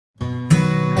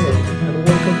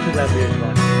LabVIEW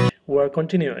advantage. We are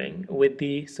continuing with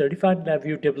the Certified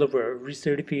LabVIEW Developer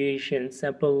Recertification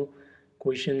Sample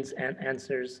Questions and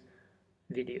Answers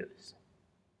videos.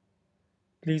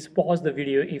 Please pause the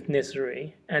video if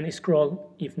necessary and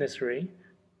scroll if necessary,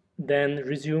 then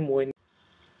resume when.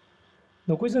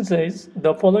 The question says,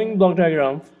 the following block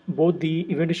diagram, both the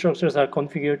event structures are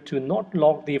configured to not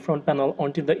lock the front panel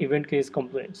until the event case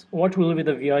completes. What will be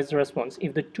the VI's response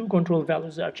if the two control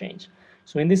values are changed?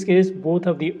 So in this case, both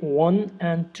of the 1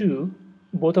 and 2,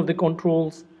 both of the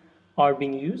controls are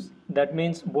being used. That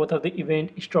means both of the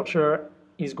event structure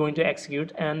is going to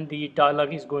execute and the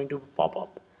dialog is going to pop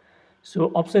up.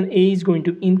 So option A is going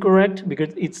to be incorrect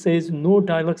because it says no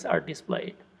dialogs are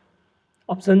displayed.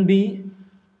 Option B,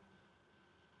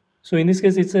 so in this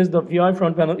case it says the VI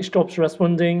front panel stops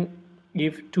responding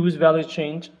if 2's value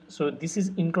change. So this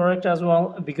is incorrect as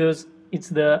well because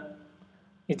it's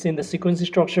in the sequence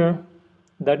structure.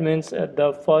 That means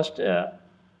the first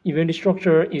event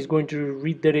structure is going to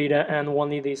read the data and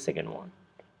only the second one.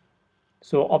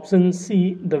 So option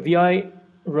C, the VI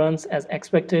runs as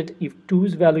expected if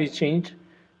 2's value is changed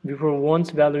before 1's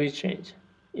value is changed.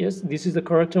 Yes, this is the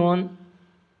correct one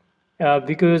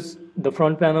because the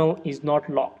front panel is not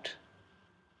locked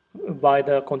by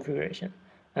the configuration.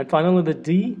 And finally the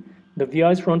D, the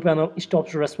VI's front panel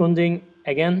stops responding.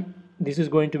 Again, this is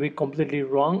going to be completely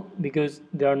wrong because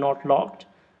they are not locked.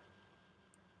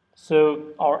 So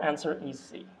our answer is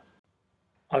C.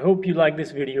 I hope you like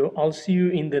this video. I'll see you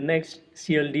in the next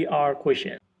CLDR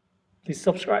question. Please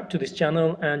subscribe to this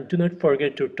channel and do not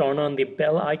forget to turn on the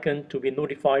bell icon to be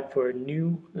notified for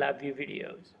new LabVIEW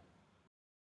videos.